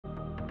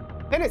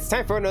And it's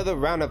time for another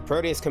round of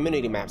Prodeus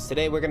community maps.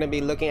 Today we're going to be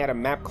looking at a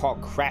map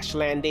called Crash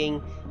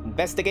Landing.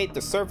 Investigate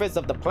the surface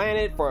of the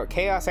planet for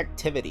chaos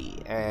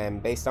activity.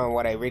 And based on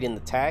what I read in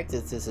the tags,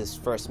 this is his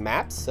first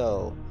map,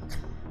 so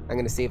I'm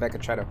going to see if I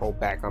can try to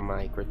hold back on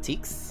my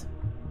critiques.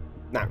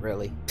 Not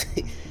really.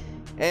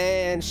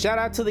 And shout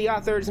out to the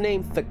author's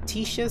name,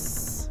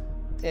 Fictatious.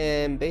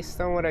 And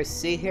based on what I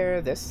see here,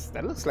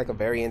 that looks like a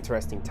very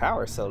interesting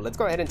tower, so let's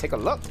go ahead and take a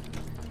look.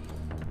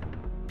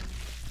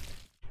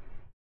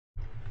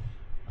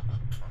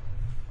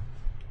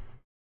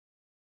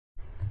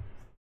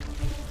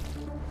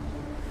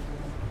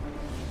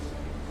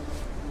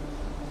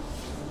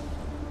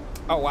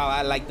 Oh wow,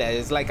 I like that.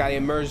 It's like I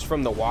emerged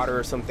from the water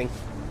or something.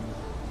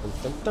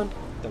 Dun, dun,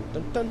 dun,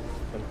 dun, dun,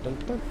 dun, dun,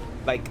 dun.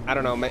 Like, I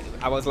don't know,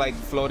 I was like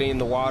floating in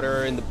the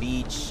water in the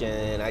beach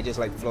and I just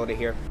like floated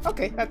here.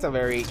 Okay, that's a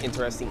very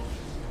interesting.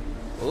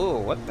 Ooh,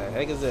 what the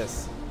heck is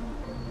this?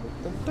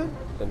 Dun, dun,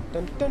 dun,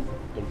 dun, dun,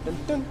 dun, dun,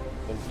 dun,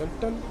 dun, dun,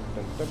 dun,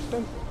 dun, dun,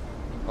 dun.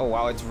 Oh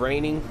wow, it's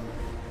raining.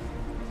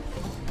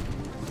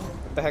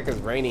 What the heck is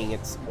raining?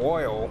 It's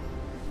oil.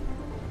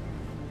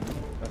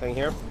 Nothing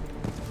here?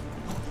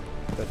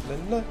 La, la,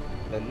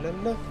 la, la,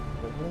 la,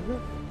 la, la.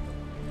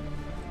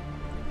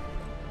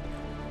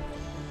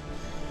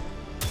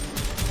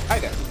 Hi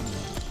there.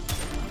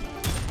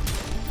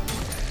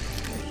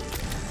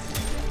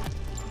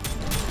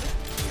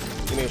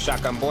 Give me a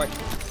shotgun, boy.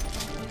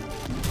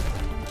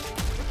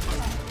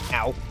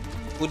 Ow.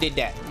 Who did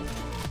that?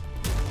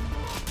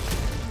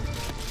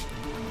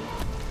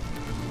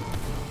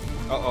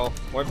 Uh-oh.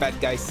 More bad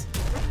guys.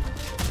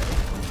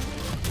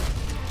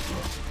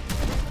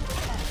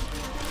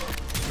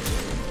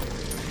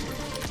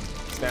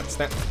 Snap,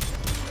 snap.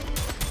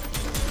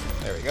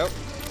 There we go.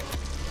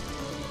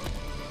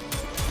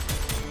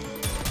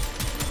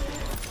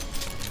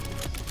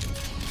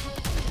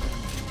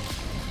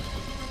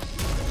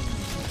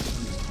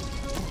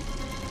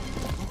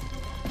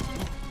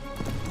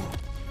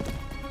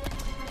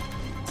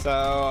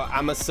 So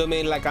I'm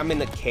assuming like I'm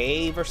in a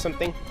cave or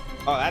something.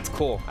 Oh, that's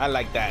cool. I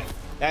like that.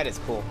 That is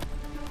cool.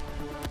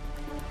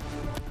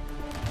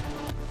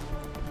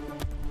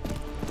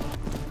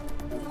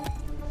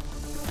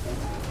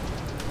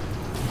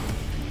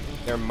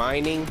 They're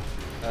mining.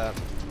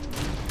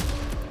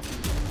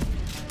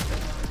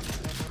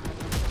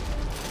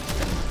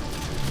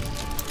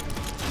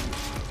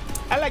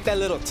 I like that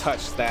little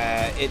touch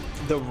that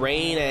the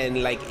rain,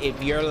 and like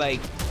if you're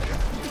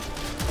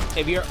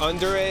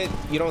under it,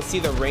 you don't see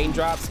the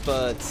raindrops,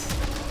 but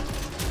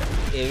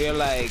if you're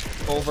like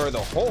over the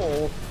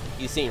hole,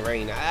 you see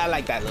rain. I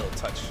like that little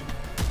touch.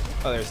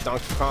 Oh, there's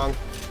Donkey Kong.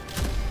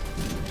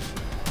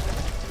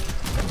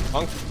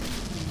 Honk.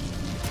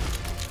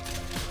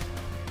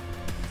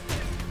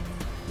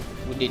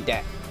 Who did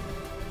that?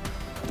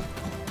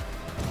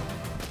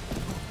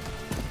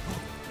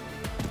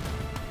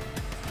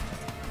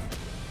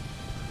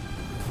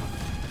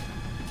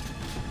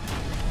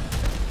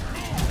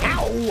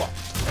 Ow!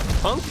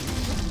 Punk?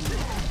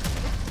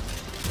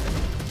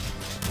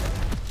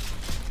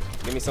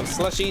 Give me some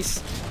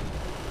slushies.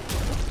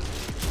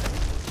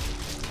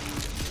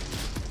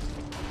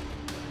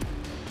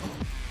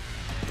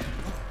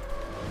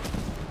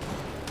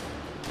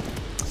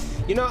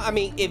 You know, I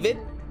mean,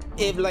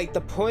 if like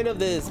the point of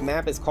this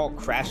map is called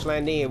Crash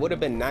Landing, it would have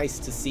been nice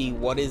to see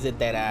what is it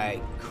that I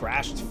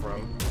crashed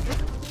from.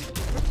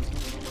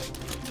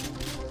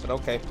 But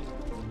okay.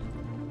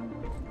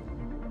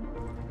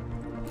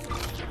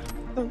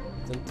 Dun,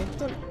 dun, dun,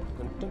 dun,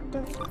 dun,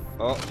 dun, dun.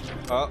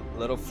 Oh,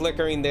 little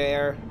flickering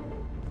there.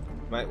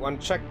 Might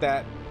want to check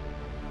that.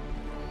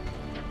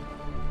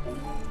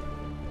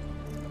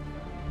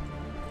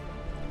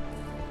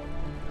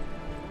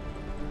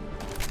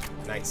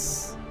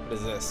 Nice. What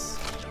is this?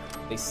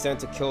 They sent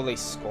to kill a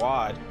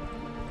squad.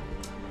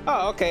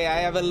 Oh, okay. I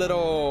have a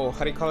little,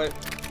 how do you call it?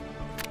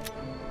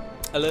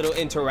 A little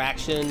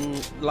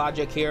interaction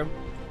logic here.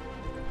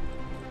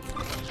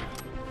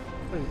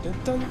 Dun, dun,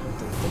 dun, dun,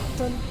 dun,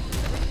 dun.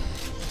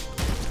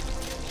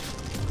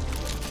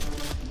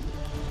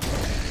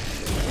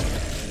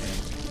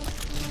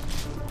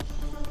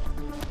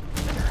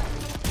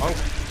 Bonk.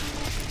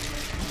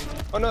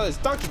 Oh no, it's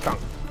Donkey Kong.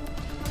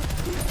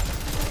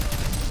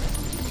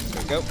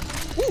 There we go.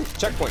 Woo,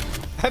 checkpoint.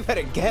 I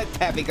better get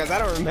that because I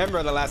don't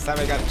remember the last time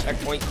I got a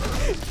checkpoint.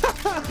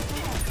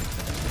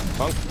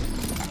 Bonk.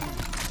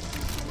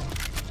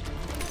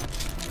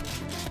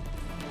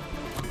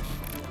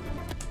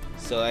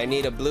 So I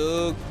need a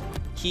blue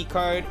key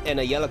card and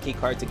a yellow key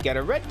card to get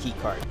a red key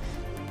card.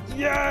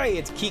 Yay!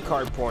 It's key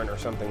card porn or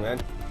something,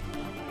 man.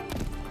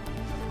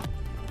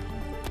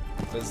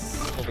 This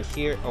over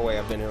here. Oh wait,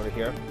 I've been over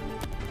here.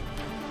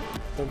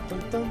 Dun,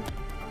 dun, dun.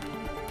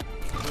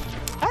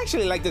 I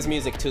actually like this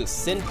music too.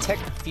 Syntech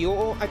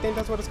Fuel, I think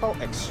that's what it's called.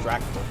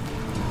 Extractor.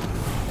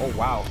 Oh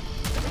wow,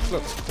 this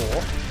looks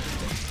cool.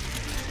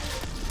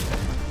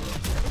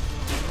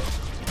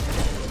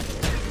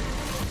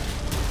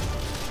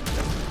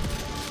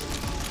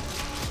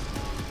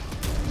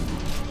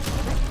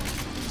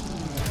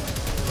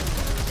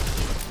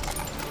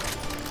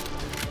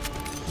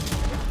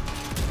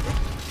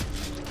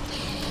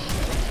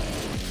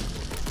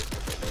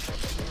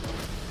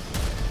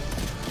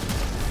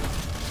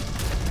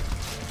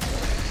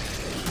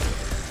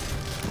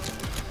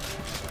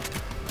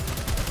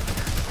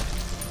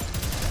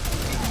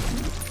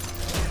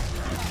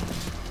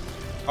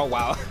 Oh,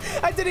 wow.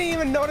 I didn't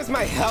even notice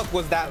my health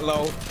was that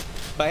low.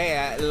 But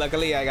hey,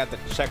 luckily I got the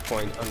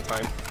checkpoint on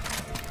time.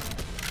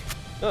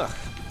 Ugh.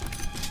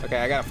 Okay,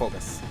 I gotta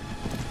focus.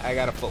 I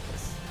gotta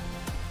focus.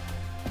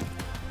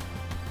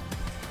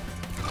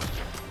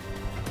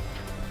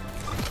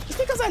 Just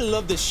because I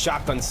love this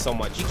shotgun so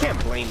much, you can't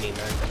blame me,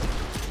 man.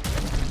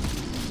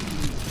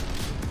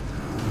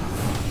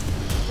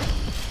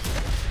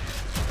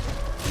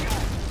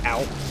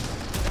 Ow.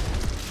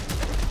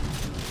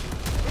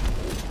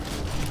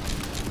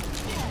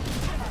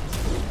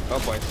 Oh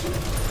boy.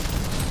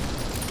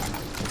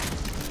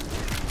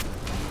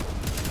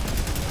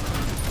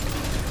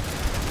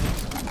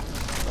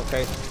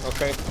 Okay,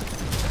 okay.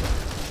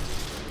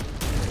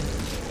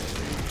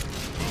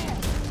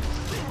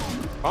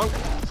 Bonk.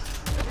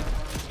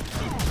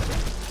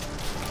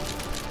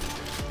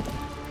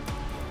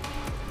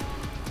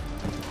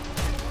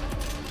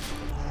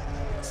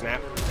 Snap.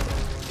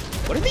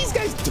 What are these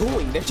guys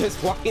doing? They're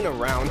just walking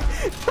around.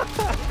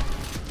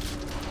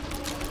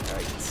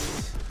 Right.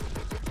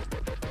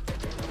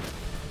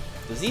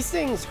 Does these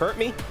things hurt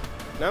me?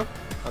 No?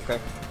 Okay.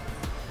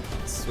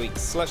 Sweet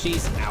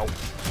slushies. Ow.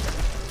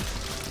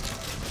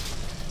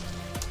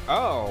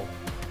 Oh.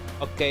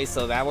 Okay,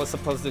 so that was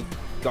supposed to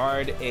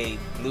guard a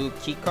blue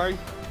key card.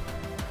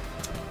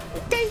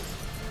 Okay.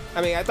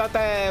 I mean, I thought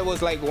that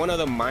was like one of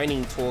the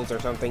mining tools or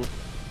something.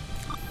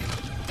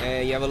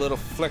 And you have a little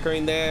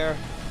flickering there.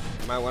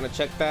 Might want to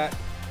check that.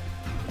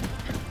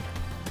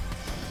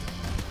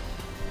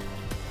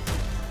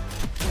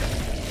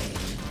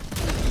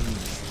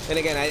 And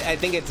again, I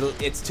think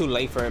it's too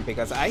late for him,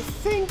 because I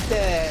think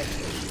that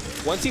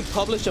once you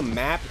publish a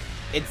map,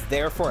 it's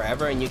there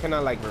forever and you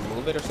cannot like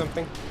remove it or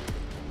something.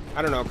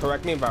 I don't know,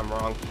 correct me if I'm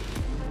wrong.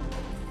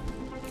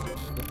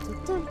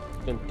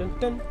 Dun, dun,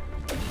 dun.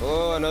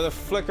 Oh, another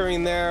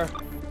flickering there.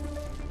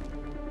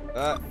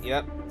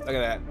 Yep, look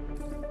at that.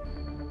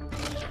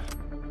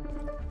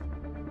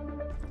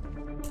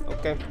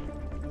 Okay.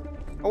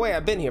 Oh wait,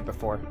 I've been here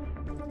before.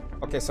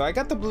 Okay, so I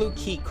got the blue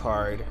key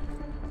card.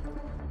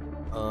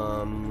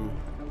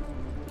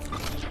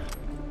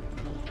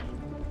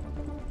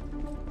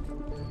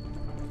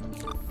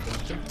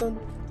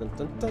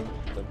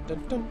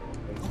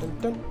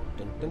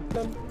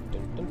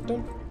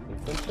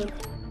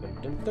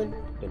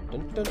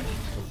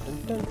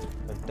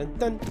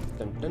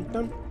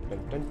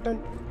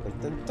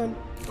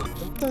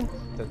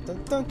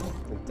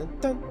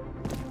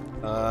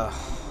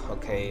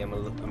 Okay,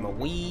 I'm a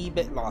wee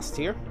bit lost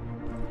here.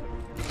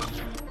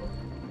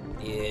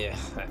 Yeah,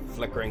 that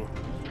flickering.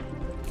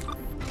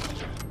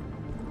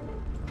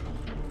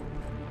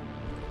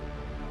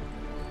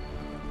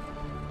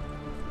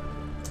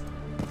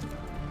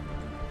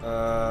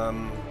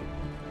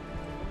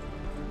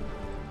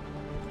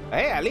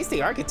 Hey, at least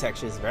the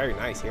architecture is very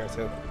nice here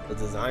too. The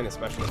design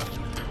especially.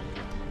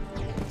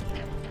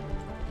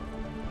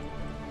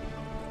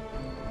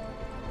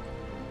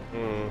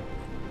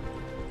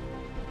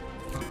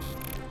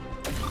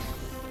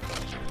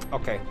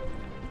 Okay.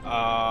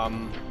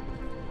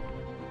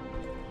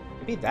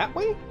 Maybe that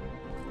way?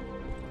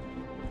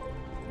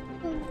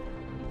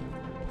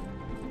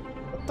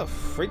 What the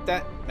freak?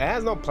 That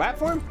has no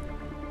platform?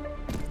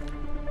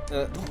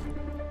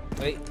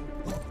 Wait.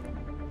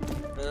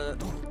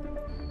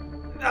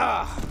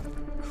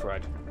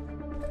 Crud.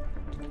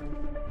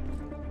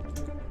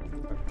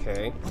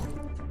 Okay.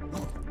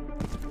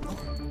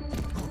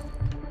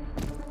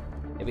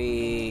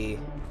 Maybe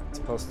it's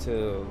supposed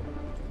to.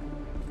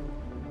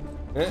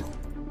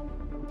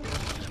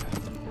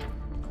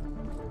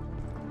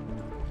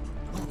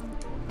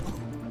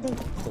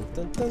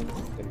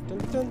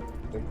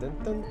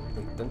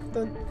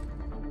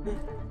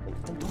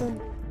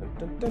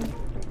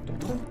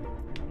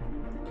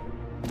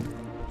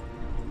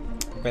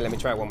 Wait, let me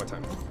try it one more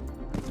time.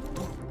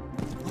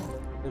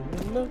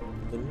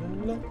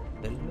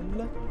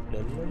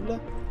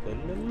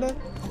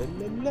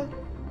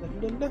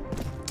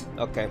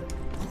 Okay.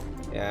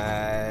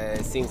 Yeah,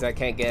 it seems I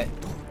can't get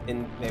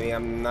in. Maybe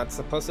I'm not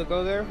supposed to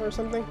go there or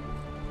something.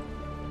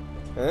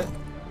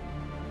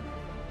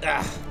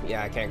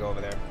 Yeah, I can't go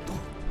over there.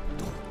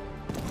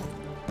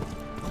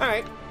 All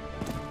right.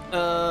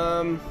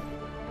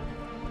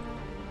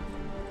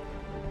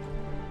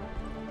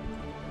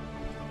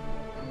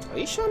 Are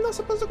you sure I'm not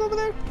supposed to go over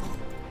there?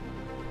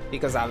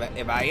 Because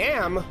if I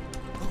am,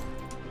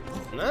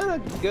 not a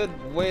good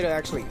way to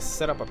actually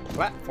set up a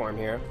platform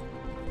here.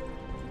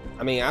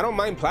 I mean, I don't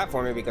mind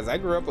platforming because I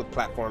grew up with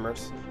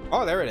platformers.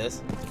 Oh, there it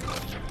is.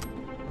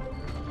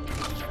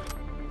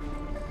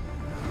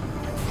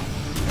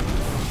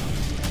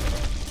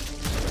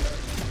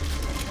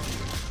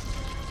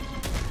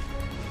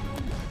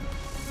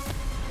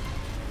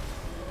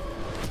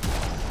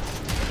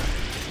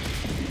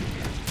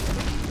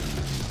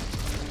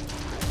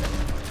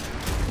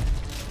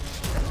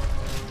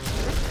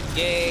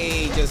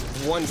 Yay, just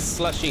one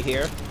slushy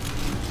here.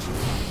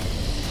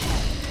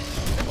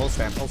 Oh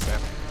snap, oh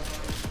snap.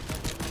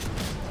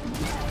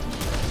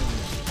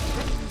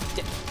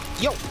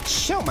 Yo,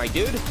 chill, my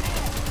dude.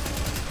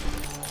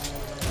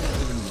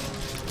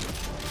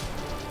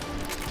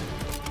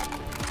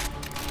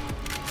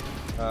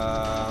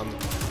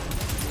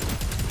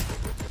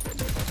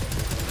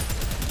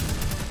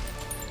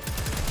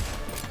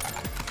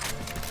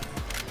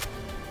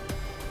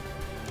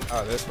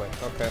 Oh, this way.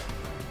 Okay.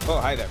 Oh,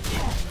 hi there.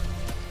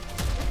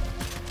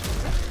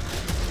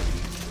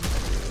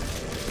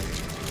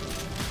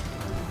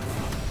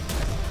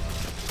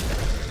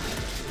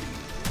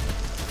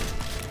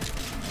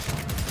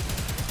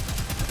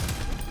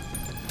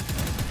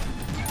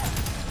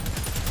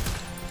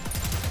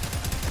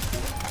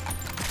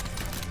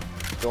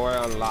 Door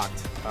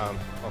unlocked.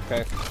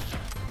 Okay.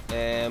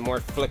 And more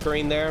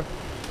flickering there.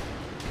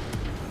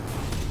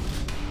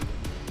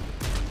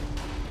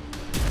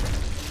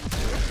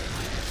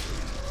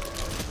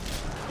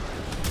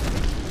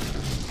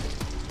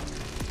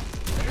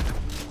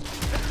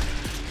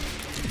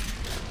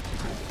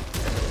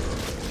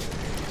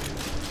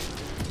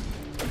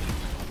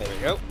 There we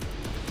go.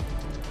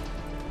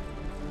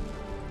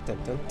 Dun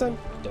dun dun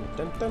dun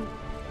dun dun.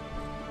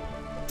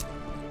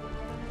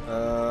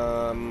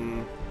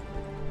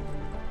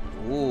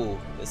 Ooh,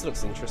 this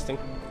looks interesting.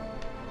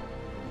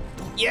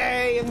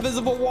 Yay,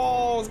 invisible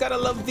walls! Gotta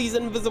love these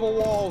invisible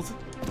walls.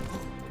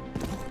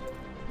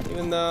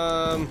 Even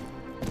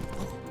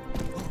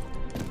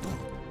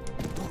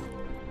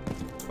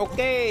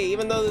okay,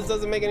 even though this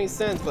doesn't make any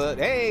sense, but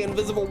hey,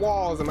 invisible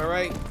walls, am I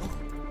right?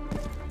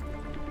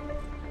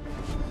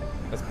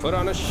 Let's put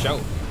on a show.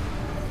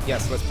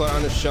 Yes, let's put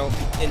on a show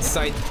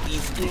inside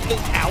these.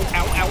 Ow,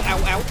 ow, ow,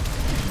 ow, ow.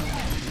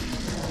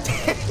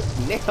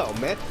 Nail,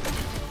 man.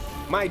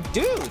 My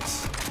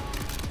dudes.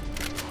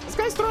 This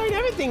guy's throwing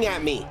everything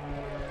at me.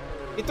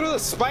 He threw the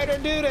spider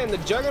dude and the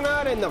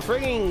juggernaut and the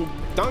frigging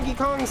Donkey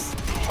Kongs.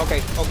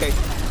 Okay, okay.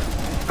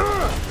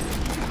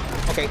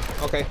 Okay,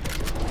 okay.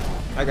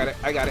 I got it,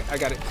 I got it, I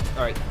got it.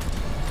 All right.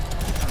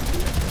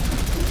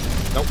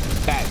 Nope,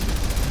 bad.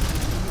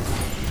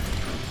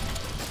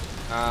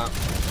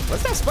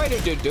 What's that spider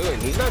dude doing?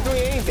 He's not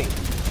doing anything.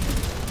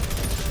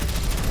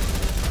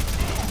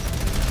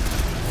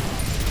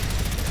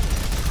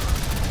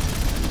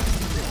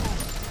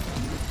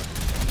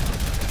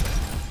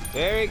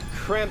 Very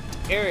cramped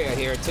area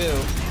here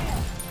too.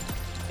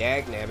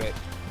 Dagnabbit.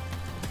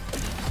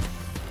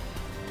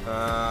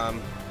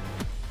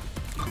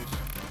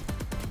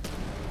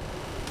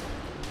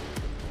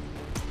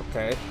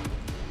 Okay.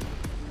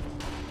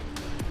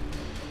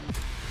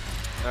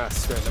 Ah,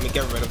 screw it. Let me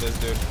get rid of this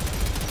dude.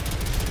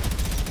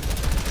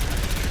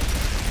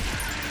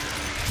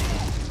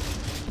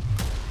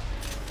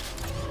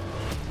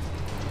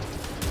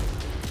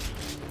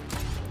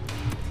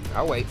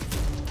 I'll wait.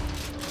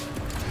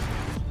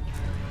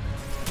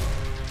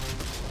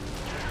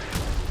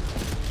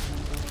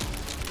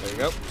 There you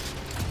go.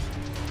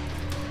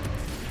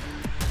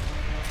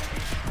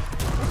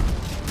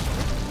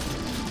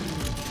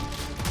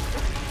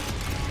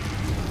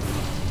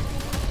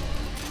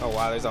 Oh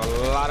wow, there's a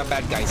lot of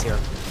bad guys here.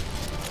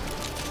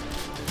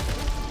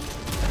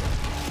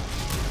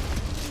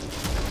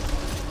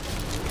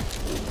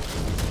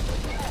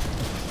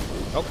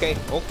 Okay,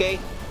 okay.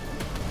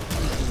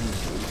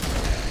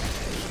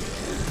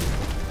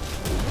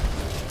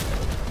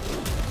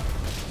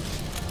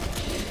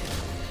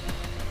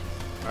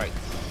 Alright.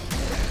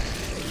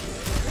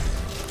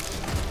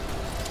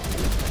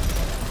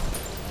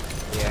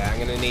 Yeah, I'm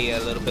gonna need a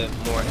little bit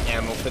more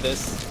ammo for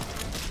this.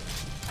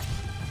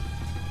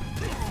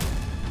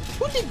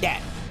 Who did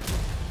that?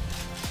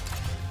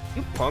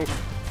 You punk.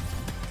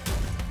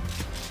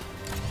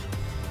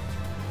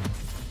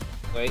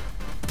 Wait.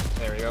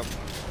 There we go.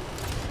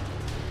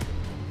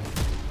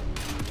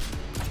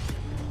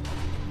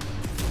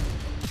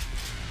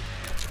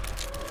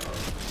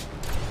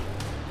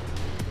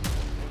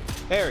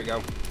 There we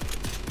go.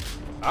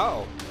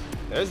 Oh,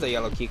 there's the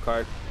yellow key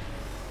card.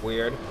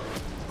 Weird.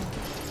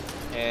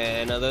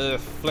 And another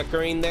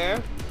flickering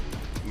there.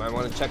 Might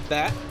want to check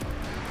that.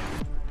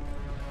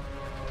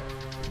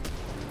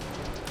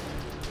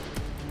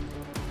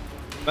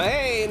 But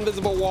hey,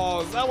 invisible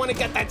walls, I want to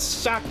get that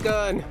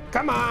shotgun.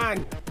 Come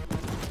on.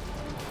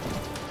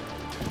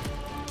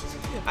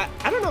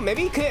 I don't know,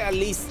 maybe he could at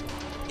least,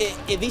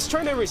 if he's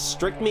trying to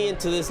restrict me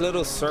into this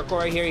little circle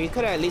right here, he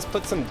could at least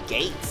put some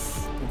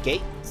gates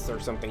or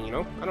something, you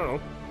know? I don't know.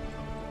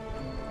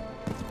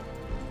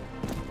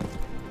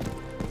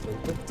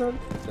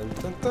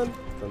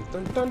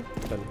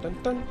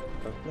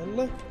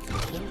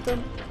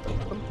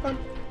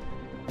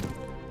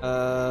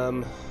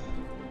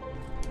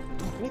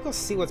 Let me go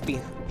see what's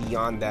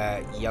beyond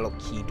that yellow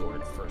key door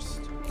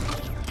first.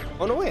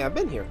 Oh no, wait, I've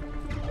been here.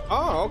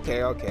 Oh,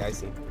 okay, okay, I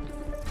see.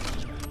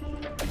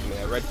 Give me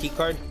that red key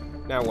card.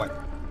 Now what?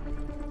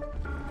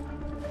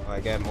 Oh,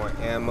 I get more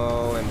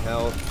ammo and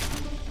health.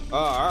 Oh,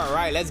 all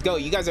right, let's go.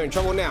 You guys are in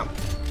trouble now.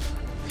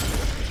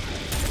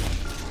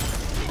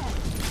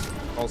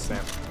 Oh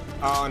snap!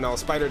 Oh no,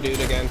 spider dude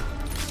again.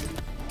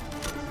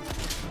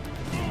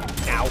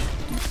 Ow!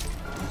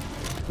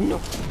 No.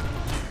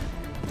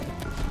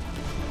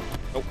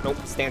 Nope, nope.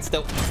 Stand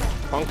still,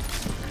 punk.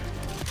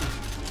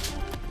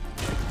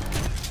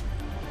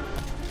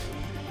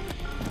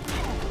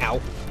 Ow.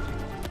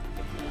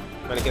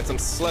 Trying to get some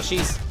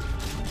slushies.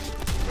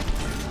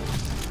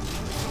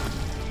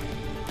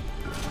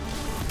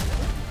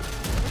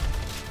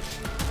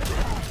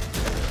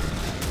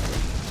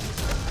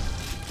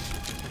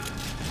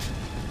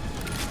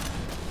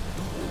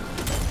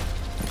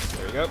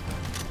 There we go.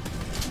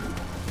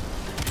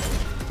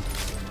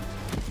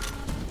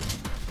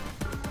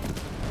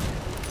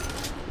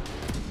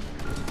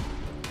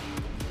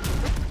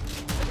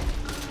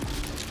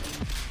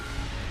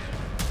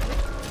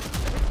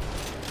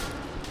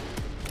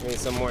 Maybe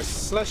some more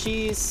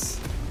slushies.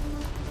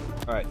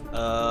 All right.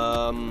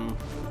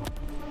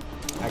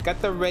 I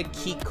got the red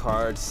key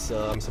card,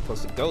 so I'm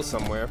supposed to go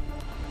somewhere.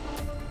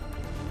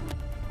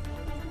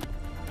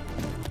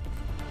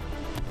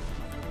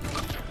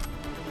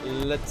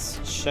 Let's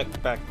check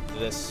back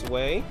this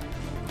way.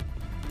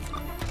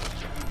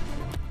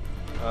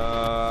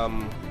 There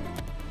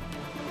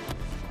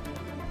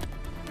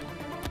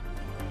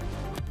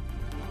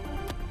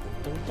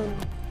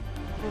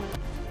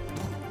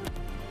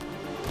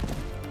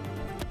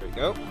we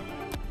go.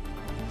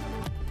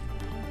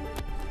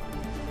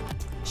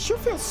 Sure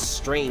feels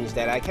strange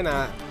that I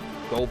cannot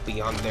go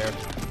beyond there,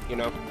 you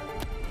know?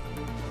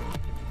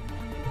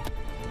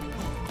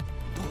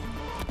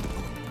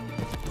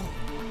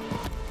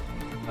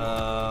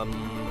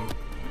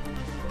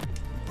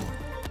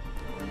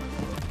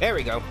 There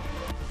we go.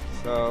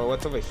 So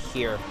what's over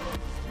here?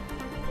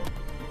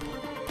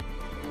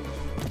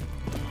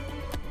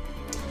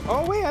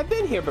 Oh wait, I've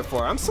been here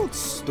before. I'm so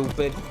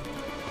stupid.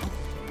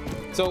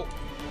 So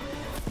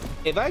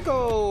if I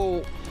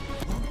go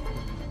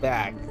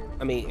back,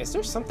 I mean, is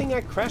there something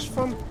I crashed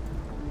from?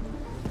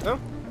 No?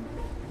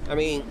 I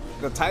mean,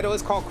 the title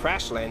is called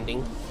Crash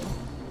Landing.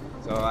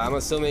 So I'm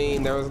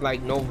assuming there was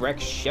like no wrecked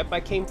ship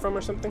I came from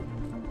or something.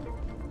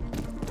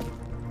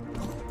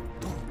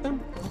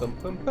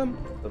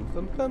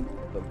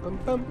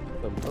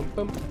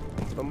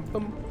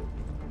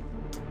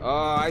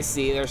 Oh, I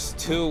see. There's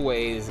two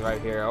ways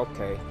right here.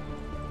 Okay.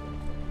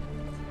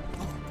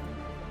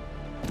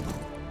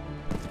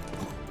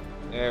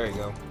 There we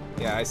go.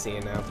 Yeah, I see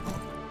it now.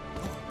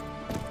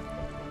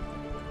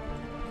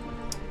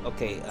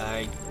 Okay,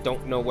 I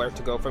don't know where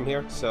to go from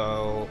here,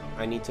 so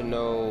I need to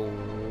know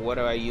what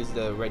do I use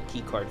the red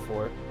key card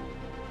for.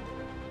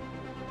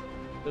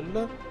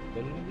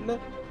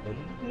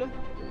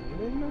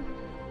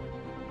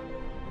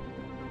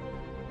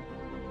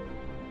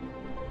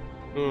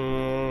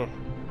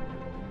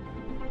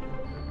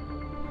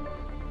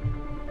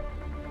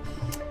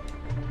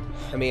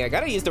 I mean, I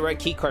gotta use the red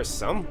key card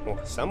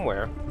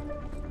somewhere.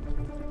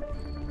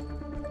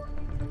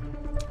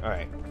 All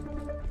right.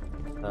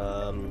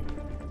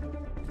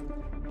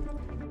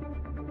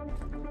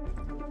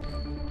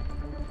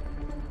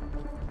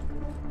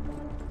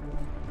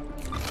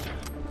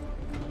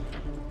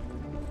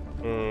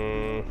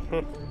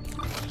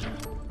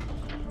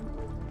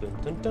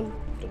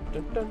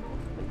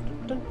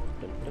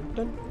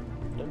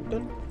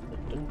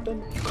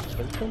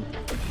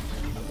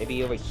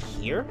 Maybe over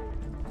here?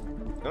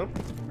 No?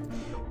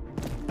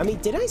 I mean,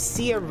 did I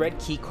see a red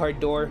key card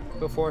door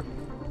before?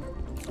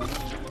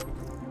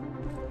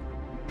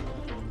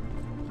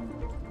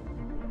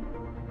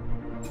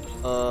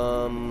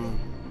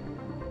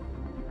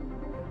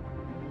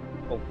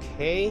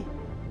 Okay.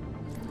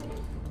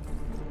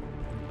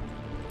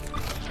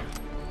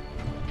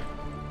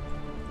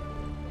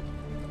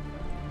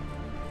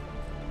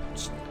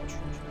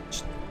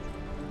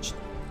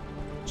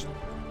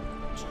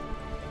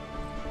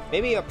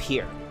 Maybe up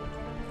here.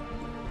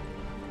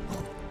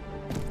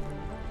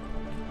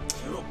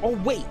 Oh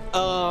wait,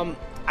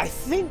 I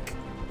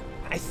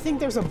think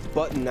there's a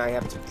button I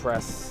have to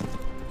press.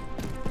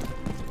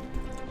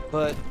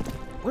 But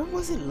where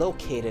was it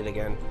located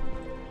again?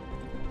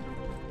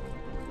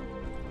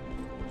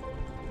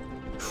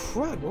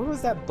 Crud, where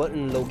was that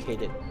button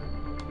located?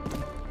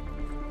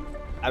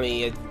 I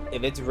mean,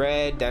 if it's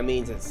red, that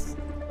means it's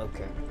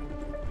okay.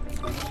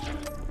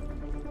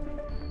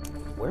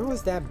 Where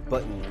was that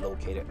button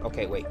located?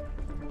 Okay, wait.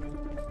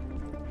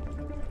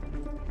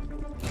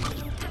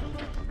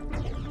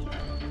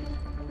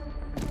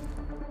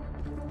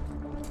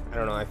 I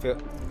don't know, I feel...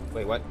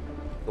 Wait, what?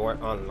 Door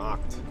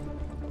unlocked.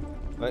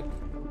 What?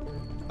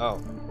 Oh,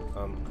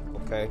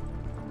 okay.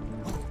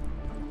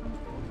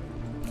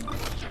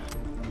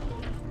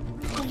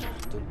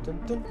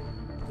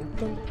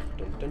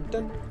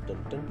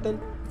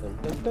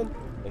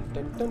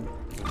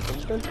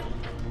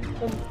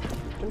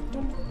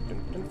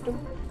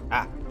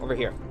 Ah, over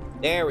here.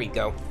 There we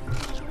go.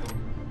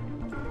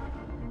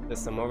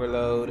 System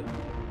overload.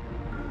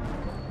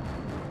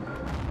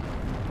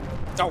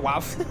 Oh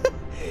wow.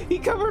 He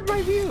covered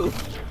my view.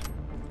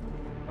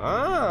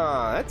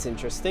 Ah, that's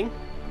interesting.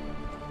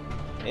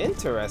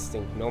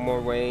 Interesting. No more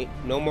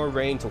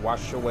rain to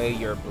wash away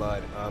your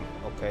blood.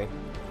 Okay.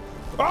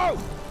 Oh!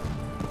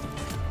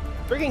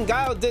 Freaking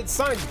Guile did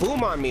Sonic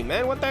Boom on me,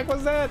 man. What the heck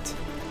was that?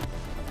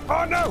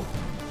 Oh no!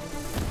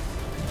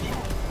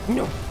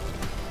 No.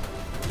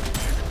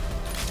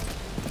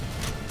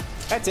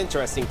 That's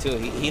interesting too.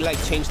 He like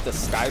changed the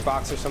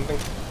skybox or something.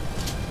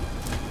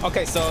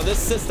 Okay, so this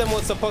system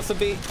was supposed to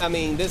be, I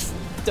mean, this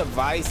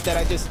device that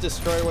I just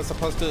destroyed was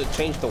supposed to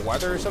change the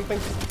weather or something?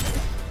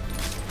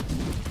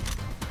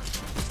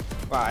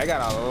 Wow, I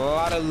got a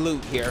lot of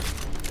loot here.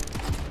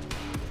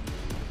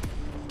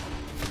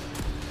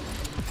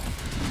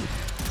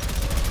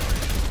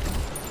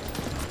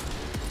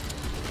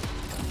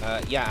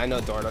 Yeah, I know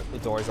the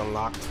door's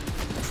unlocked.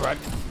 Crud.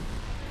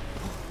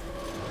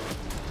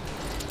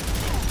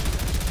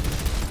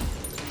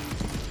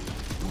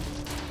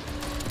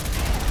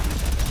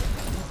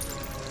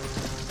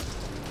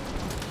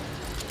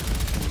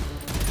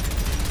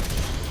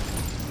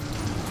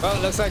 Well,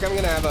 it looks like I'm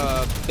gonna have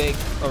a big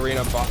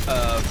arena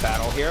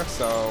battle here,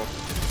 so...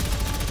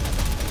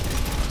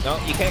 No,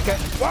 you can't get...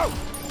 Whoa!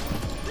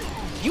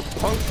 You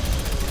punk!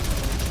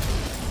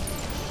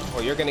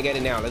 Oh, you're gonna get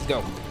it now. Let's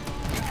go.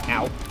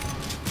 Ow.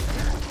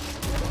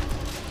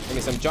 Give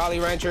me some Jolly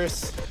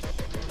Ranchers.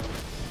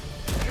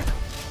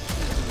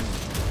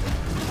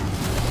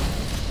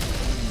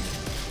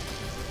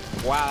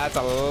 Wow, that's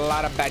a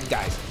lot of bad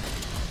guys.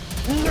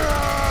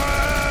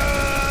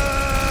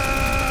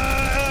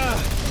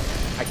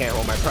 I can't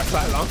hold my press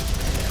that long.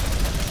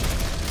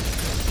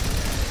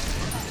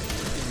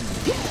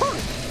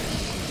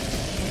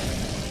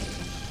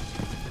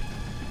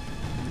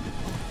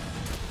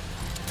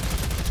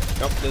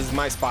 Nope, this is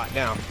my spot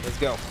now. Let's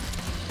go.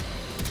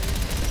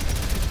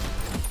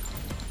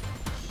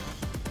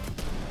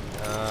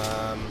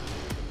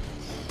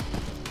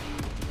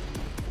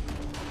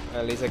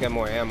 At least I got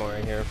more ammo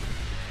right here.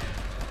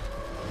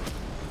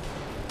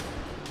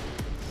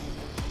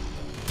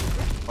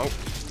 Punk.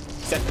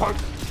 Set punk.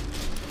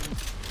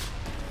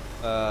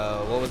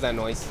 What was that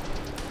noise?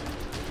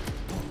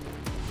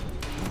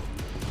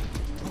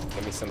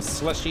 Give me some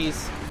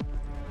slushies.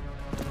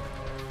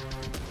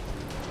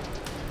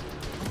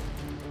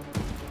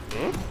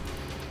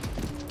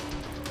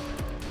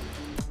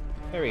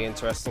 Very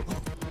interesting.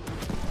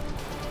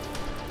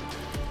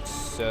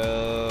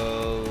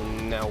 So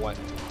now what?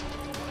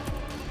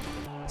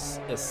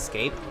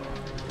 Escape?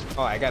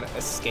 Oh, I gotta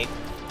escape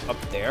up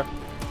there.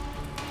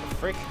 Oh,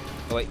 frick.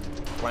 Oh wait,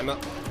 climb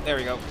up. There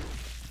we go.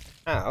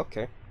 Ah,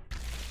 okay.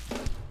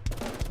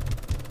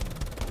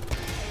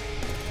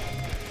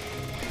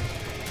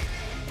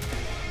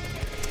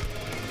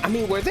 I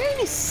mean, were there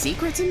any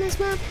secrets in this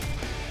map?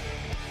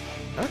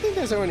 I don't think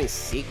there's any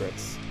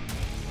secrets.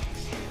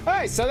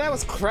 Alright, so that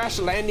was Crash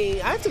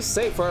Landing. I have to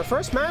say, for our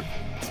first map,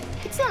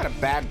 it's not a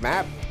bad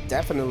map,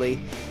 definitely.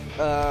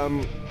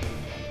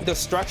 The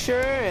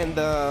structure and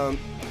the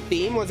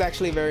theme was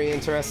actually very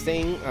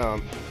interesting.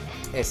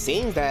 It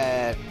seems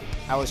that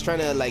I was trying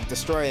to like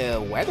destroy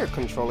a weather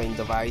controlling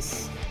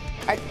device.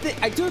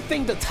 I do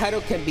think the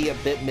title can be a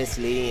bit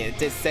misleading. It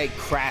did say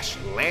Crash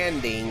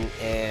Landing,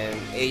 and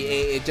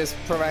it just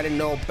provided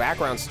no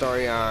background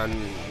story on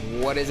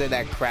what is it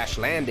that crash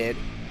landed,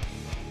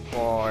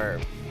 or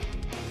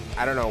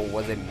I don't know,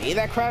 was it me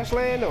that crash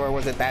landed, or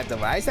was it that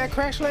device that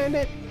crash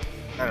landed?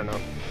 I don't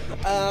know.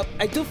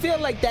 I do feel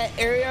like that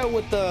area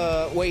with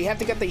the where you have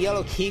to get the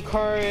yellow key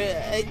card,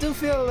 I do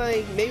feel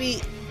like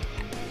maybe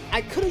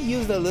I could have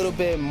used a little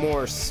bit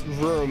more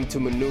room to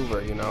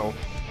maneuver, you know.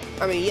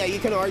 I mean, yeah, you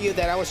can argue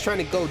that I was trying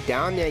to go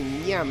down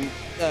and yeah,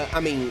 I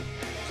mean,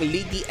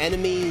 lead the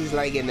enemies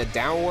like in a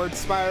downward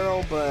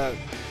spiral, but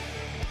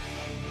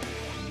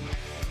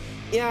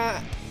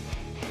yeah,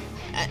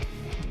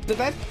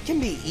 that can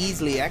be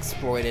easily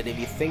exploited if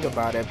you think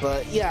about it.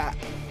 But yeah,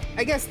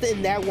 I guess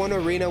in that one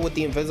arena with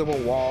the invisible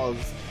walls,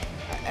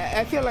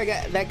 I feel like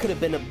that could have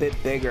been a bit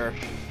bigger.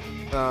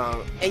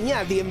 And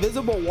yeah, the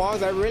invisible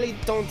walls, I really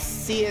don't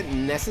see it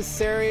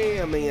necessary.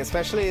 I mean,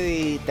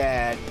 especially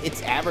that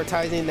it's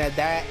advertising that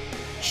that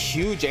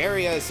huge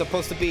area is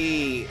supposed to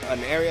be an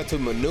area to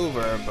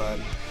maneuver, but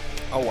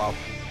oh well.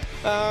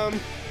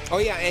 Oh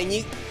yeah,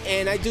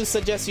 and I do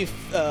suggest you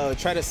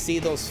try to see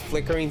those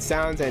flickering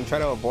sounds and try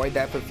to avoid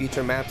that for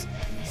future maps.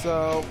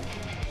 So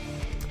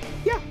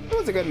yeah, it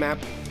was a good map.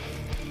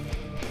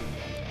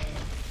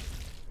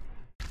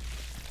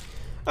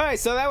 Alright,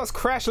 so that was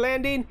Crash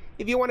Landing.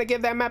 If you want to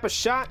give that map a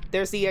shot,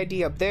 there's the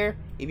ID up there.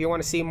 If you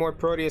want to see more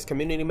Prodeus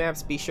community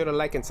maps, be sure to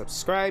like and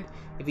subscribe.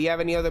 If you have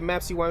any other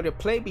maps you want me to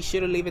play, be sure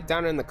to leave it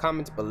down in the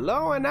comments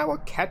below, and I will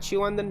catch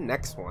you on the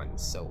next one.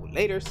 So,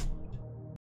 laters.